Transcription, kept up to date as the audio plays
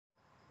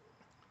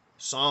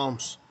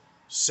Psalms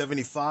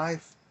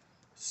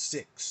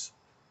 75:6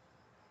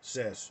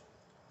 says,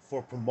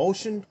 "For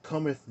promotion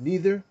cometh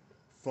neither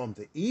from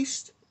the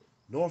east,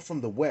 nor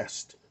from the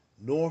west,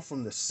 nor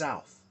from the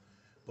south,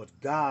 but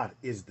God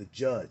is the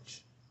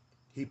judge.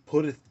 He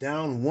putteth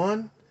down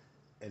one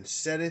and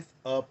setteth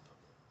up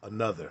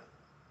another."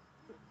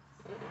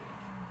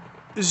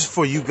 This is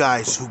for you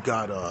guys who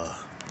got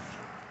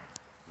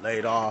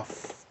laid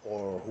off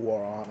or who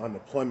are on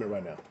unemployment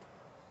right now.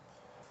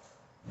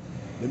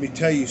 Let me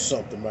tell you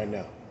something right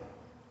now.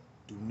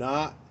 Do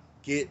not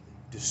get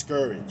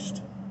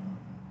discouraged.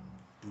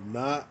 Do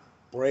not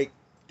break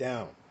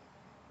down.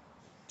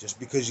 Just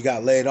because you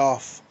got laid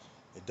off,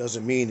 it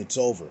doesn't mean it's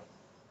over.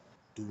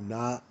 Do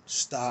not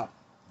stop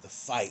the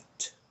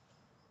fight.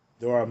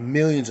 There are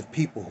millions of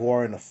people who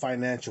are in a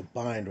financial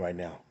bind right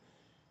now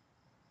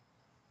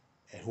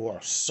and who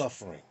are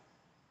suffering.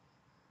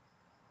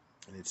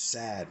 And it's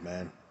sad,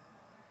 man.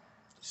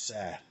 It's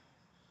sad.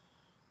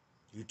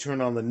 You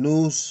turn on the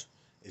news,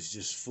 it's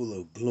just full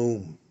of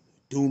gloom,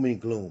 doom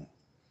and gloom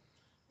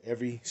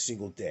every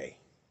single day.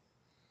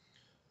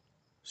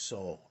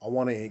 So I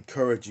want to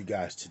encourage you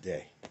guys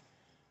today.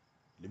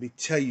 Let me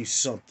tell you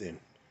something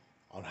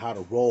on how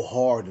to roll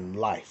hard in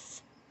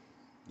life.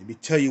 Let me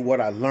tell you what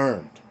I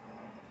learned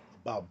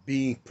about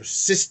being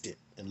persistent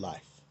in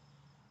life.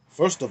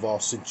 First of all,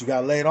 since you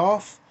got laid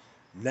off,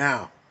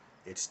 now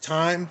it's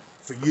time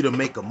for you to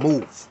make a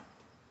move.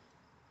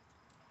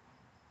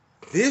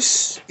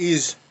 This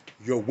is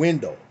your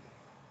window.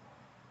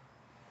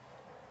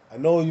 I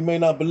know you may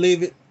not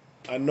believe it.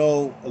 I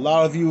know a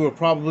lot of you are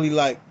probably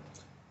like,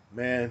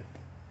 man,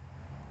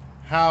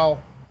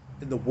 how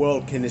in the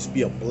world can this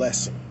be a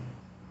blessing?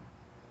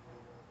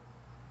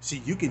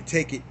 See, you can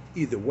take it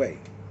either way.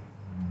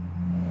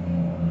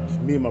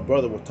 Me and my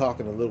brother were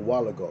talking a little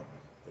while ago,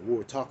 and we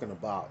were talking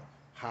about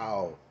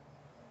how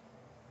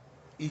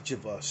each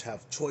of us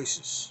have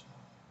choices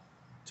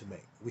to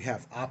make. We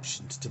have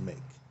options to make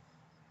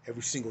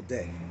every single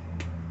day.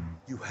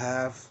 You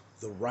have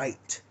the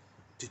right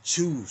to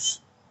choose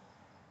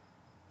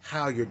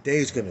how your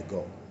day's going to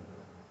go.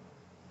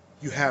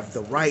 You have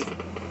the right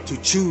to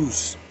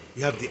choose.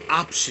 You have the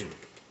option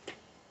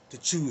to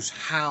choose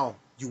how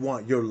you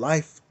want your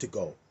life to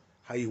go,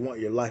 how you want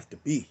your life to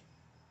be.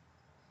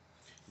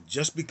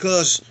 Just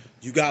because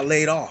you got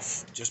laid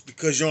off, just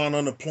because you're on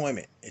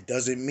unemployment, it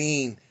doesn't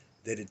mean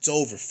that it's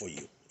over for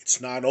you. It's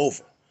not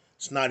over.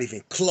 It's not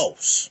even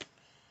close.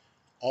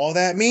 All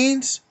that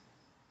means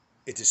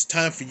is it's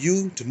time for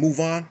you to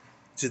move on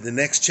to the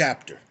next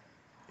chapter.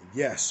 And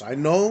yes, I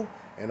know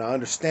and I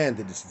understand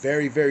that it's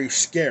very, very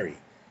scary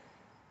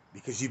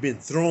because you've been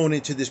thrown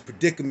into this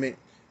predicament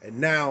and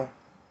now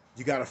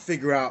you got to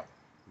figure out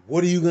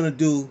what are you going to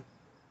do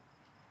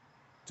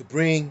to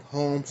bring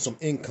home some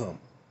income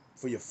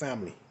for your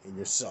family and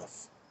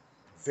yourself.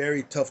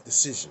 Very tough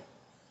decision.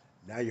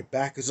 Now your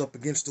back is up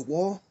against the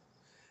wall.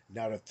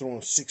 Now they're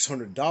throwing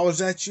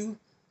 $600 at you.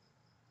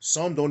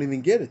 Some don't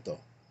even get it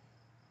though.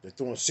 They're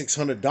throwing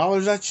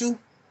 $600 at you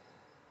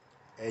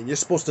and you're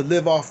supposed to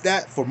live off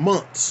that for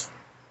months.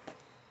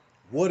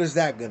 What is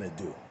that gonna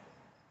do?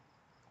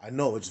 I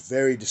know it's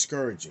very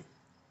discouraging.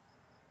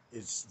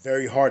 It's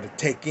very hard to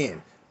take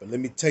in, but let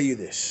me tell you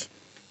this.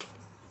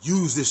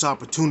 Use this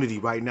opportunity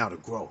right now to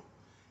grow.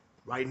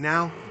 Right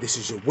now, this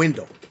is your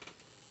window,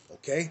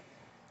 okay?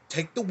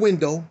 Take the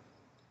window,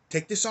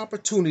 take this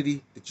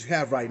opportunity that you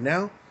have right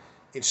now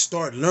and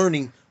start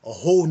learning a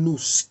whole new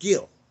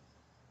skill,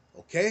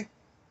 okay?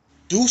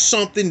 Do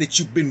something that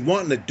you've been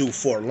wanting to do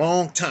for a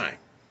long time.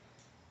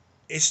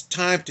 It's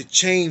time to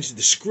change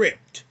the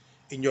script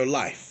in your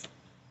life.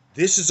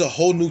 This is a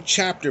whole new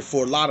chapter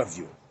for a lot of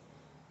you.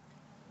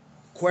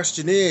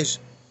 Question is,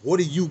 what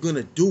are you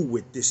gonna do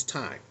with this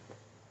time?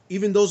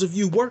 Even those of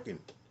you working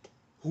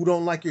who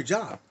don't like your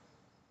job.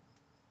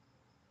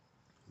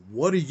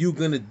 What are you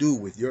going to do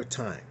with your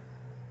time?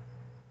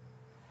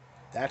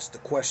 That's the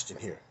question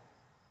here.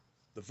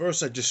 The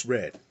verse I just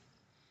read,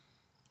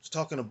 it's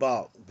talking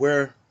about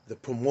where the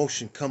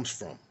promotion comes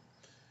from.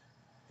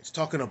 It's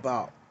talking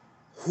about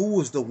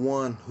who is the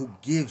one who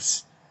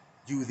gives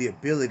you the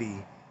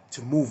ability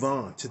to move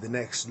on to the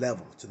next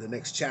level, to the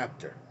next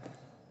chapter,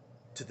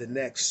 to the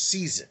next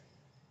season.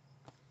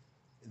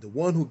 And the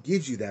one who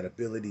gives you that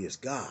ability is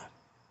God.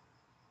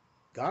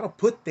 God will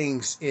put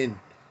things in.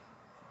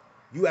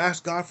 You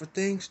ask God for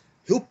things,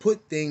 He'll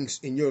put things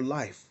in your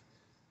life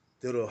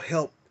that'll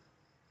help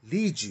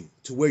lead you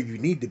to where you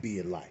need to be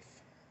in life.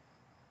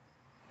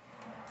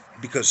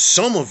 Because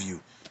some of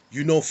you,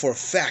 you know for a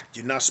fact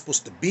you're not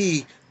supposed to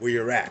be where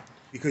you're at.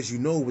 Because you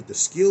know with the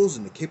skills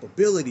and the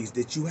capabilities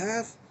that you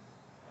have,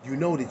 you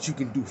know that you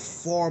can do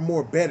far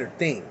more better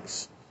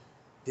things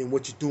than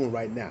what you're doing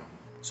right now.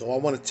 So I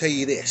want to tell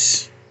you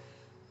this.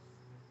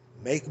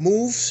 Make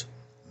moves,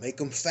 make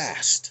them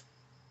fast.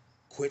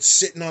 Quit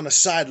sitting on the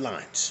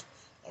sidelines,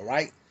 all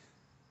right?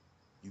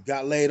 You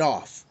got laid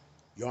off.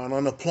 You're on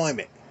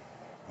unemployment.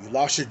 You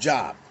lost your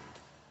job.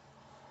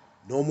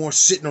 No more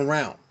sitting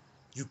around.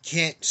 You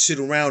can't sit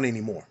around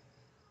anymore.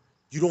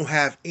 You don't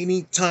have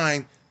any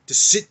time to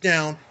sit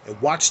down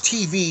and watch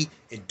TV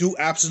and do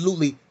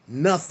absolutely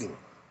nothing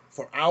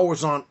for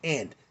hours on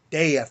end,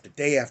 day after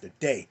day after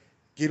day.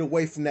 Get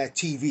away from that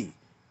TV.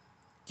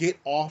 Get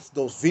off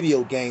those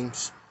video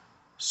games.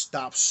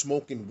 Stop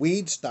smoking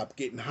weed. Stop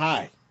getting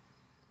high.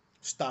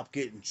 Stop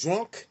getting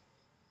drunk.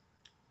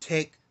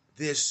 Take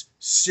this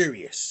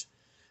serious.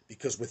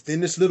 Because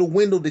within this little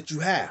window that you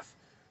have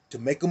to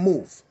make a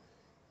move,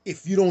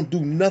 if you don't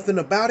do nothing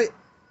about it,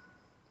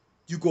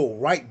 you go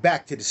right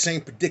back to the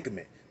same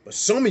predicament. But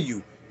some of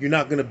you, you're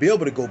not going to be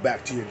able to go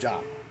back to your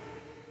job.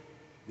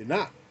 You're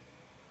not.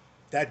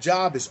 That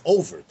job is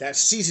over. That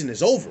season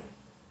is over,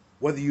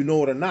 whether you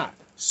know it or not.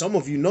 Some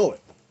of you know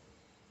it.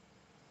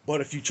 But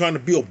if you're trying to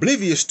be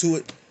oblivious to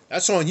it,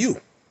 that's on you.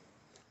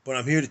 But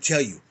I'm here to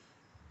tell you,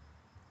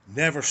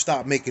 never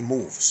stop making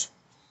moves.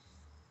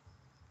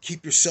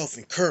 Keep yourself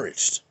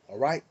encouraged, all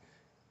right?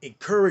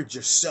 Encourage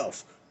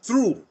yourself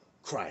through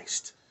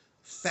Christ.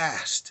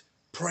 Fast,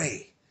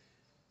 pray,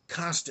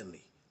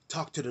 constantly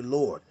talk to the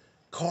Lord.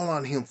 Call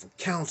on him for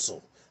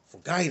counsel, for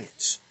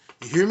guidance.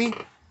 You hear me?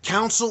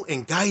 Counsel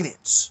and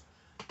guidance.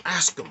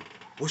 Ask him,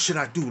 what should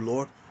I do,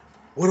 Lord?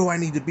 What do I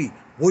need to be?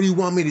 What do you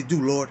want me to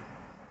do, Lord?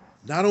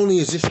 Not only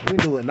is this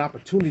window an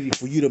opportunity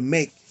for you to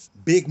make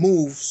big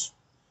moves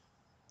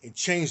and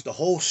change the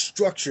whole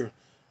structure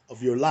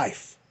of your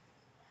life,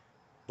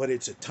 but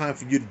it's a time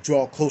for you to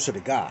draw closer to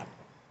God.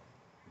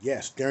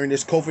 Yes, during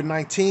this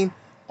COVID-19,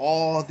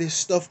 all this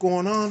stuff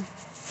going on,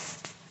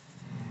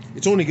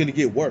 it's only going to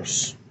get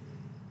worse.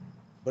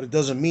 But it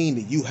doesn't mean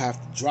that you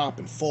have to drop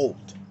and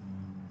fold.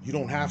 You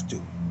don't have to.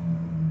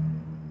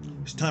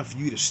 It's time for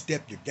you to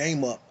step your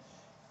game up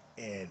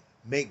and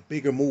make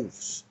bigger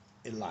moves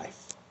in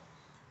life.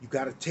 You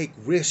got to take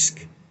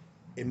risk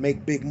and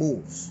make big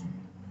moves.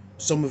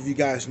 Some of you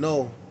guys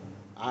know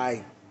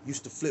I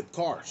used to flip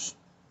cars.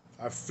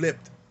 I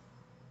flipped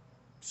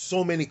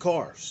so many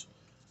cars.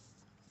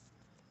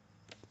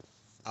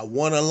 I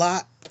won a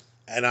lot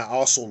and I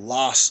also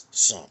lost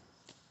some.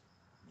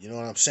 You know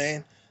what I'm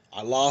saying?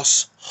 I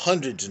lost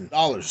hundreds of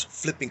dollars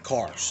flipping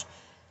cars.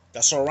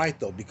 That's all right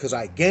though, because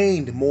I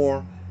gained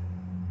more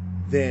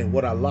than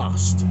what I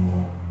lost.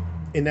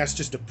 And that's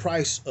just the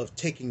price of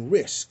taking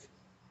risk.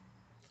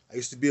 I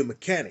used to be a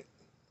mechanic.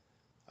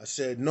 I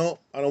said, no,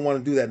 I don't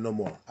want to do that no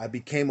more. I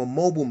became a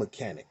mobile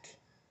mechanic.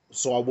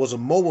 So I was a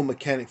mobile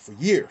mechanic for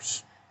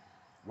years,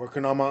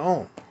 working on my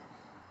own.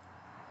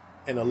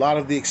 And a lot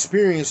of the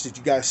experience that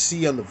you guys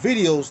see on the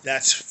videos,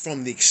 that's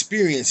from the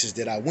experiences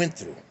that I went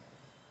through.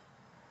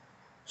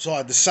 So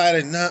I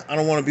decided, nah, I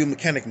don't want to be a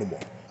mechanic no more.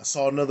 I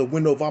saw another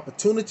window of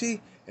opportunity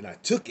and I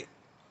took it.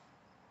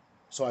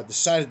 So I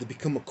decided to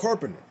become a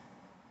carpenter.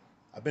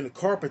 I've been a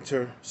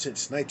carpenter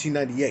since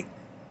 1998.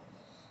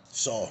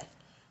 So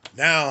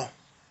now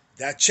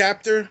that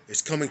chapter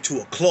is coming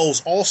to a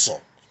close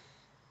also,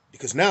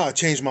 because now I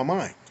changed my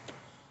mind.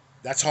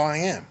 That's how I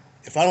am.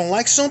 If I don't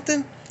like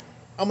something,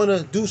 I'm going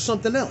to do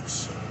something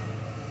else.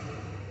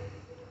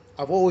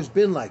 I've always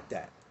been like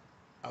that.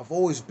 I've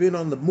always been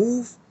on the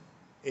move.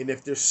 And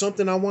if there's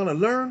something I want to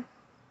learn,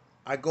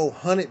 I go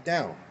hunt it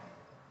down.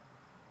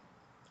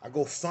 I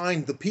go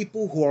find the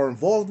people who are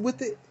involved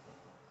with it,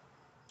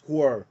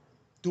 who are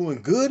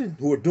doing good and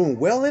who are doing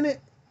well in it.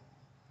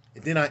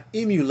 And then I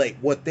emulate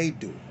what they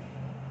do.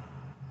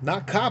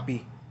 Not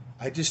copy.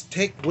 I just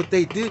take what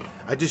they did.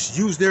 I just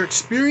use their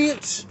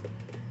experience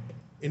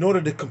in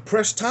order to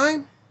compress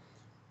time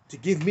to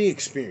give me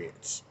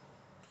experience.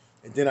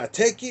 And then I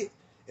take it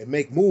and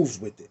make moves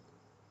with it.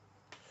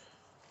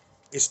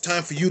 It's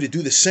time for you to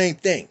do the same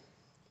thing.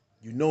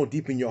 You know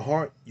deep in your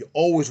heart, you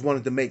always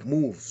wanted to make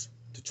moves,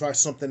 to try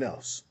something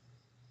else.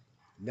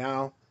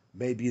 Now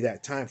may be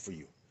that time for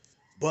you.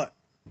 But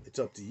it's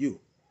up to you.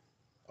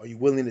 Are you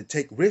willing to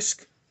take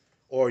risk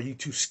or are you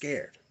too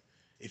scared?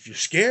 If you're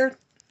scared,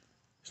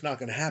 it's not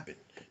going to happen.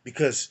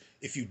 Because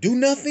if you do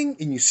nothing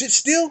and you sit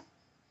still,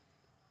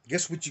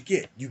 guess what you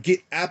get? You get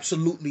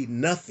absolutely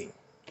nothing.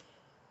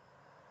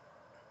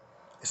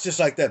 It's just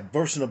like that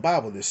verse in the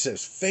Bible that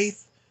says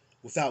faith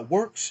without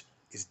works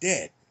is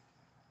dead.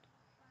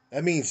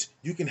 That means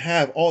you can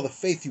have all the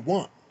faith you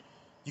want.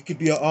 You can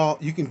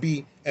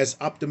be as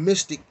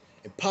optimistic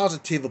and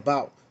positive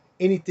about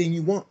anything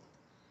you want.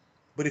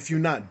 But if you're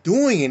not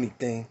doing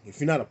anything,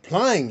 if you're not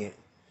applying it,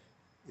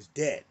 it's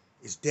dead.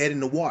 It's dead in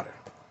the water.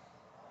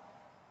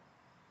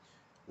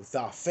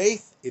 Without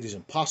faith, it is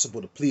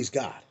impossible to please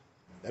God.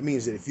 That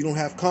means that if you don't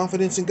have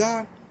confidence in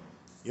God,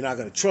 you're not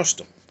going to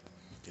trust him.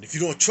 And if you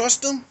don't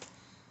trust him,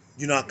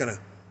 you're not going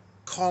to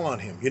call on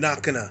him. You're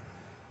not going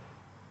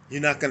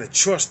to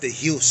trust that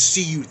he'll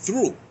see you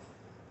through.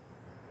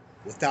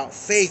 Without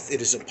faith,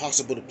 it is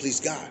impossible to please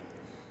God.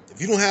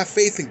 If you don't have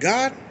faith in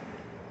God,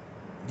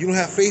 you don't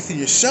have faith in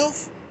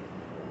yourself,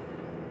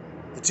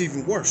 it's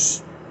even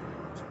worse.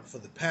 For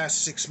the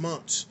past 6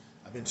 months,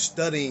 I've been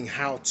studying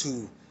how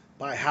to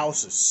buy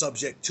houses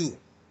subject to.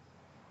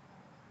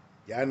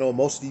 Yeah, I know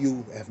most of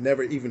you have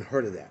never even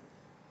heard of that.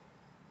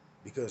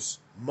 Because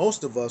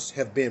most of us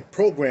have been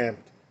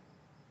programmed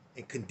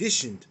and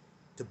conditioned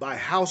to buy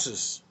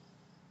houses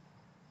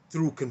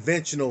through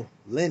conventional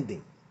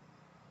lending.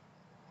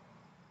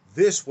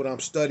 This, what I'm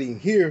studying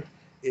here,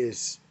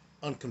 is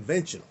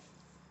unconventional.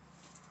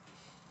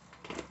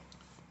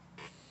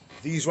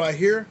 These right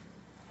here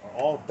are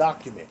all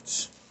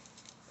documents.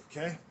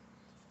 Okay?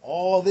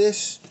 All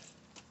this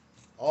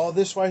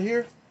right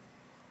here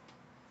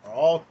are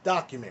all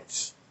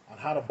documents on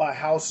how to buy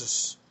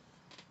houses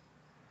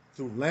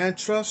through land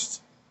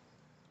trust,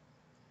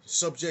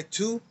 subject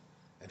to,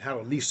 and how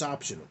to lease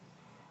option them.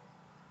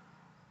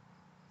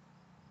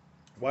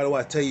 Why do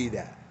I tell you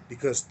that?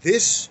 Because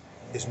this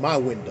is my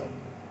window.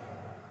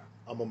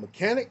 I'm a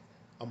mechanic.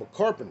 I'm a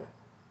carpenter.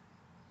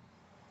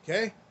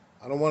 Okay?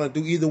 I don't want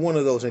to do either one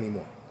of those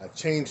anymore. I'm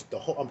changing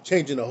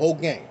the whole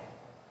game.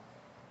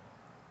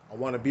 I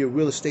want to be a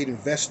real estate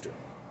investor.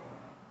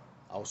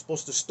 I was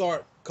supposed to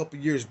start a couple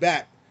years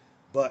back,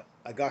 but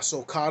I got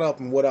so caught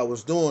up in what I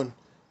was doing,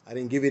 I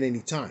didn't give it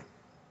any time.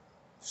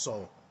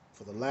 So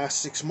for the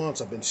last 6 months,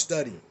 I've been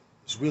studying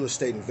this real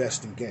estate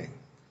investing game,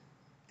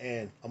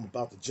 and I'm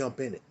about to jump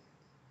in it.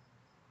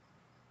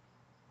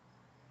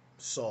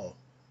 So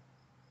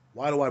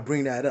why do I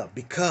bring that up?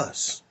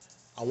 Because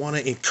I want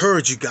to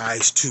encourage you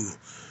guys to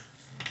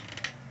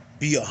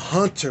be a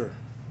hunter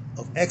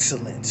of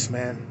excellence,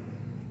 man.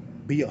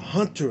 Be a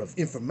hunter of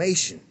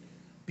information.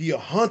 Be a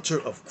hunter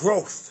of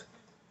growth.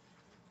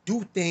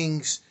 Do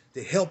things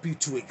that help you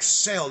to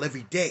excel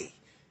every day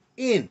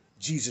in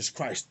Jesus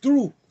Christ,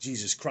 through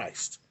Jesus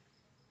Christ.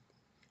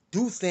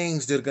 Do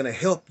things that are going to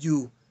help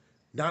you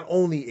not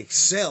only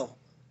excel,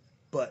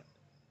 but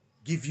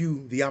give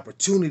you the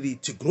opportunity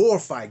to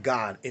glorify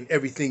God in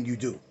everything you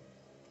do.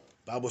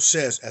 The Bible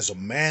says, as a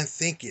man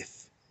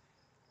thinketh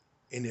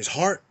in his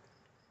heart,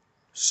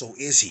 so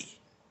is he.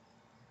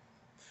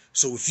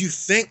 So if you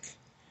think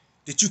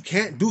that you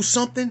can't do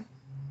something,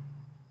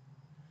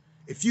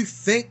 if you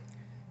think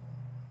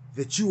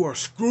that you are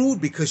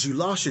screwed because you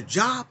lost your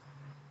job,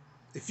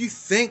 if you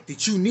think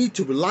that you need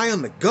to rely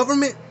on the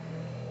government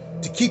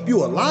to keep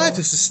you alive,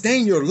 to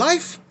sustain your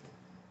life,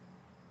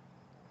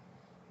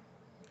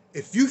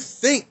 if you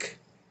think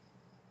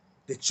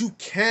that you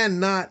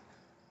cannot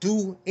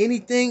do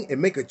anything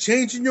and make a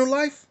change in your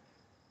life,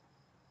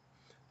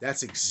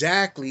 that's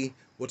exactly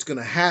what's going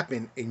to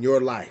happen in your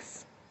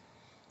life.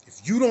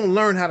 If you don't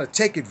learn how to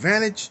take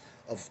advantage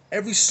of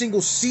every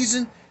single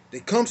season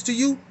that comes to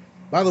you,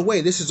 by the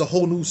way, this is a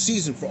whole new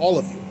season for all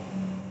of you.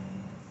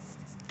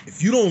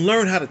 If you don't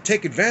learn how to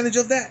take advantage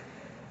of that,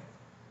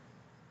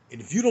 and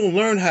if you don't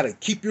learn how to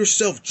keep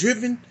yourself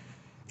driven,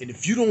 and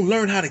if you don't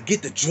learn how to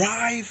get the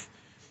drive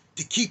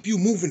to keep you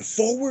moving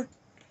forward,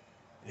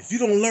 if you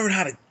don't learn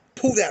how to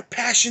pull that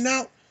passion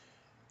out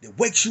that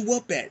wakes you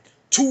up at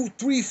 2,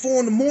 3, 4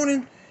 in the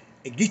morning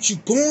and get you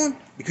going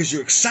because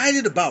you're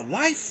excited about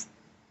life,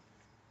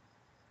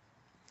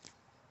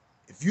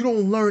 if you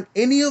don't learn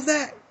any of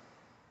that,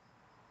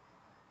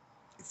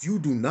 if you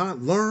do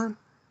not learn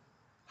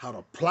how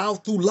to plow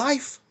through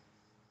life,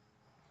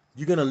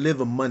 you're going to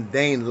live a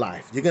mundane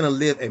life. You're going to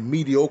live a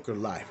mediocre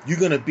life. You're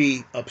going to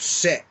be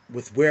upset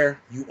with where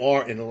you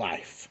are in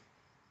life.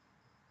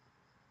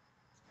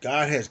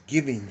 God has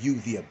given you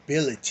the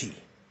ability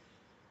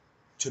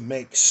to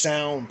make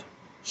sound,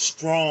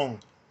 strong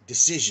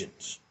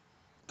decisions.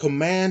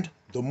 Command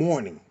the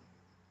morning.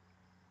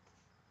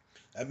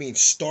 That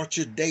means start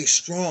your day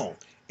strong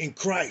in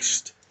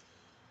Christ.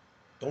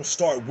 Don't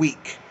start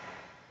weak.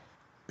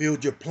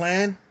 Build your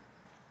plan.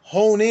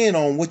 Hone in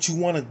on what you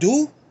want to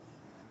do.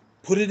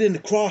 Put it in the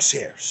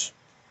crosshairs.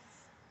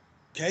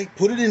 Okay?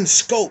 Put it in the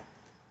scope.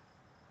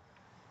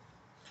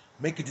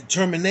 Make a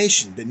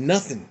determination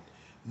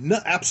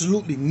that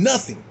absolutely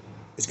nothing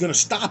is going to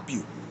stop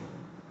you.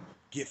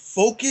 Get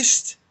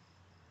focused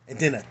and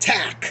then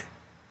attack.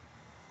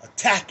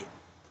 Attack it.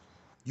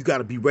 You got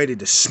to be ready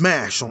to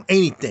smash on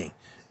anything,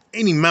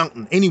 any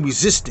mountain, any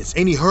resistance,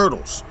 any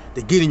hurdles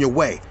that get in your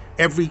way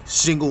every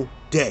single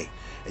day.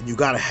 And you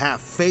got to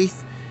have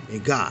faith in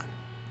God.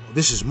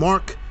 This is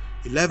Mark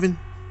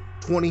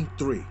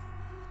 11:23.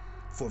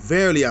 For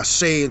verily I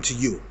say unto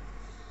you,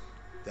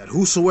 that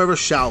whosoever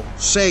shall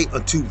say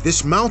unto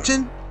this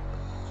mountain,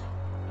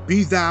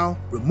 be thou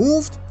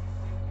removed,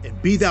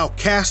 and be thou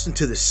cast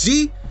into the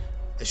sea,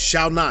 and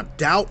shall not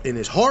doubt in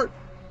his heart,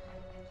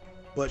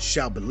 but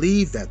shall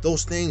believe that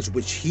those things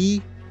which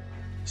he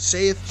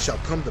saith shall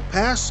come to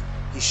pass,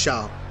 he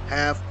shall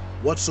have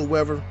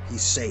whatsoever he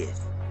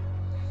saith.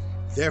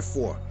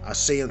 Therefore I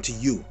say unto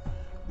you,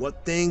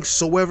 what things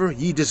soever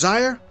ye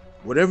desire,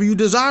 whatever you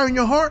desire in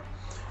your heart,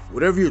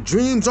 whatever your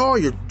dreams are,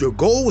 your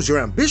goals, your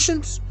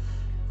ambitions,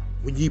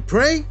 when ye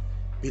pray,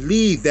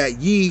 believe that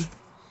ye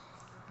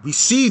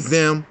receive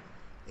them,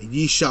 and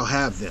ye shall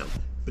have them.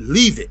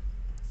 Believe it.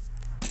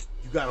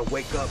 You got to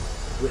wake up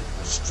with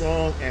a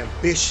strong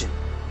ambition,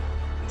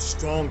 a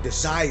strong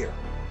desire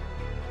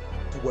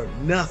to where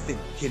nothing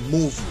can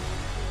move you.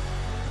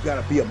 You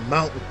got to be a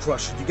mountain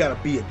crusher. You got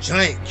to be a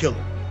giant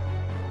killer.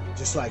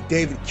 Just like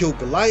David killed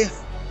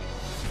Goliath,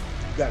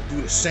 you got to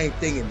do the same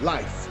thing in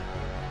life.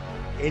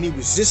 Any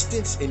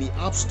resistance, any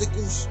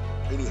obstacles,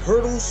 any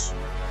hurdles,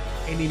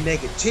 any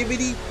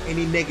negativity,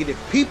 any negative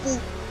people,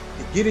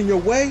 they get in your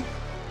way,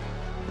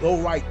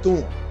 blow right through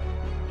them.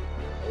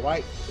 All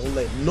right? Don't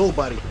let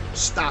nobody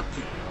stop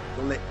you.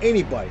 Don't let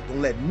anybody,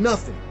 don't let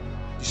nothing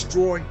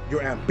destroy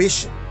your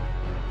ambition.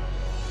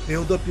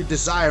 Build up your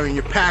desire and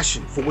your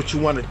passion for what you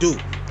want to do.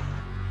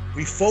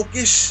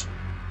 Refocus,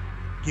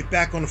 get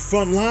back on the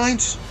front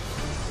lines,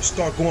 and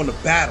start going to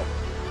battle.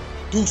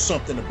 Do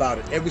something about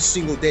it every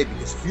single day,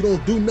 because if you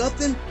don't do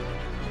nothing,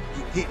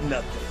 you get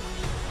nothing.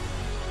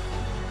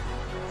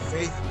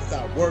 Faith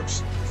without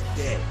works is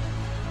dead.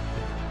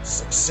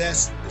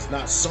 Success is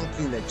not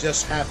something that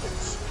just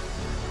happens.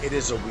 It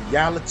is a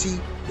reality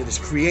that is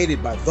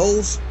created by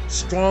those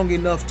strong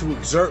enough to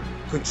exert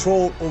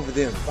control over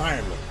the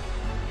environment.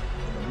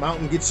 When the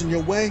mountain gets in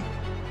your way,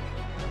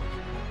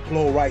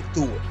 blow right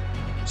through it.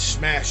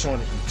 Smash on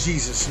it in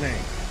Jesus'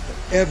 name.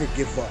 Don't ever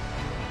give up.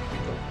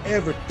 Don't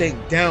ever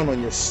think down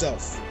on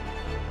yourself.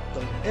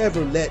 Don't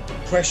ever let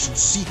depression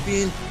seep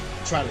in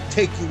and try to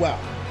take you out,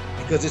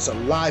 because it's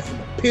alive in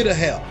the pit of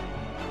hell.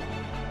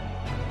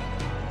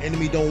 The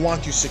enemy don't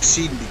want you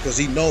succeeding, because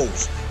he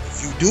knows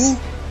if you do,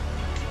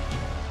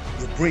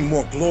 you'll bring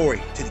more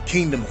glory to the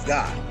kingdom of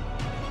God.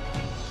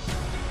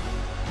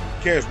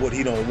 Who cares what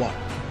he don't want?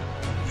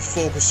 You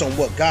focus on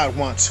what God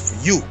wants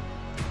for you.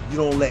 You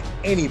don't let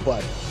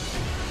anybody,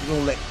 you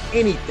don't let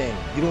anything,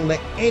 you don't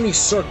let any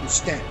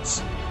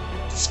circumstance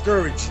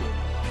discourage you,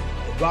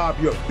 to rob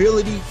your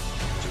ability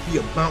to be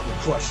a mountain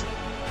crusher.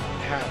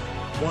 Have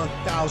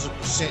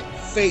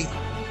 1000% faith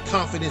and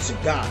confidence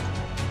in God.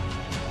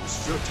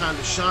 This is your time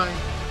to shine.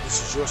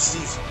 This is your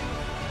season.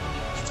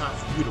 It's time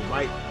for you to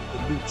write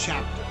a new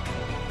chapter,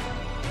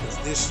 because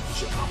this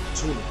is your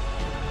opportunity.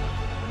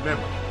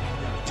 Remember,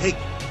 you have to take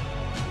it,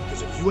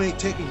 because if you ain't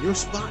taking your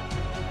spot,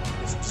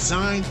 it's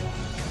designed,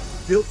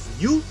 built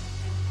for you,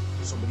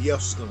 somebody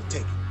else is going to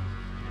take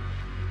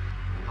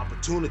it.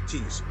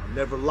 Opportunities are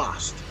never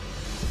lost.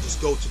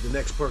 Just go to the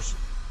next person.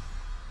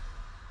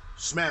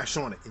 Smash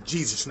on it in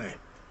Jesus' name.